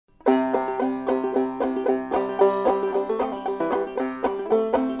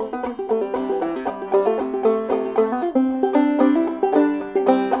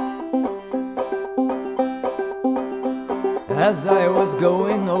As I was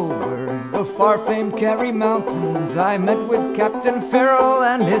going over the far-famed Kerry Mountains, I met with Captain Farrell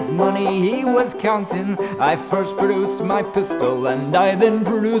and his money he was counting. I first produced my pistol and I then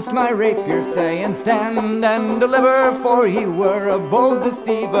produced my rapier, saying, "Stand and deliver," for he were a bold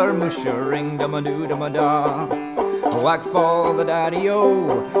deceiver. Mushering-dum-a-doo-dum-a-da. Whack fall the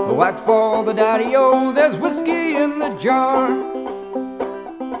daddy-o, whack fall the daddy-o, there's whiskey in the jar.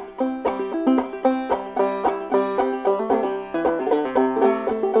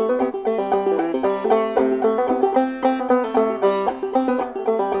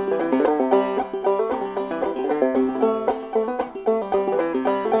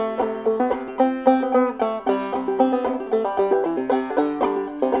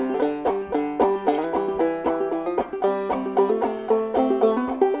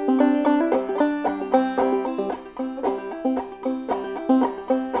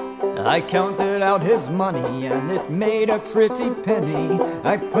 I counted out his money and it made a pretty penny.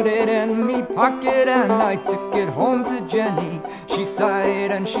 I put it in me pocket and I took it home to Jenny. She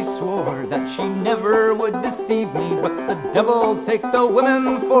sighed and she swore that she never would deceive me, but the devil take the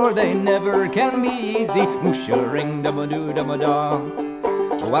women, for they never can be easy. Mooshering-dum-a-doo-dum-a-da.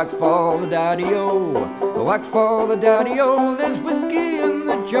 Whack fall the daddy-o, whack fall the daddy-o, there's whiskey in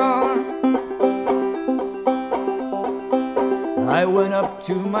the jar. I went up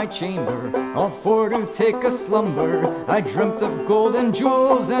to my chamber, all for to take a slumber. I dreamt of gold and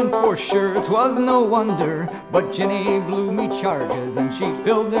jewels, and for sure 'twas no wonder. But Jenny blew me charges, and she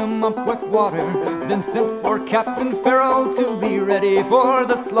filled them up with water, then sent for Captain Farrell to be ready for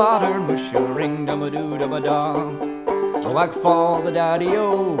the slaughter. Mushering-dum-a-doo-dum-a-da. Whack fall the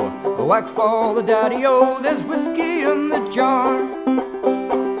daddy-o, whack fall the daddy-o, there's whiskey in the jar.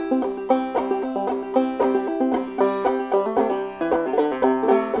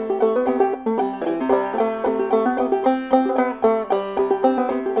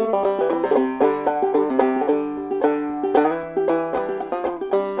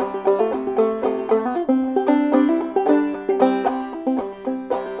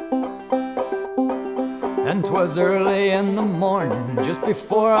 And 'twas early in the morning, just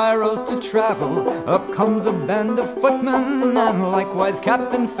before I rose to travel. Up comes a band of footmen, and likewise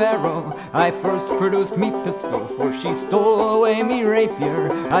Captain Farrell. I first produced me pistol, for she stole away me rapier.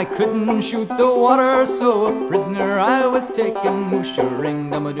 I couldn't shoot the water, so a prisoner I was taken.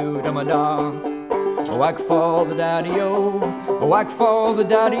 Mooshering-dum-a-doo-dum-a-da. Whack fall the daddy-o, whack fall the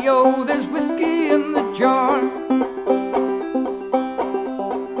daddy-o, there's whiskey in the jar.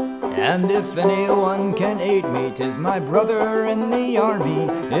 And if anyone can aid me, 'tis my brother in the army.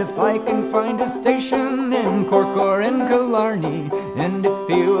 If I can find a station in Cork or in Killarney, and if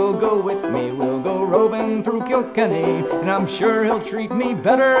he'll go with me, we'll go roving through Kilkenny, and I'm sure he'll treat me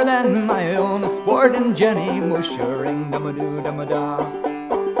better than my own sportin' Jenny. Mooshering-dum-a-doo-dum-a-da.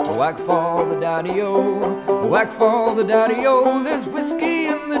 Whack fall the daddy-o, whack fall the daddy-o, there's whiskey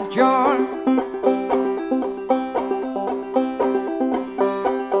in the jar.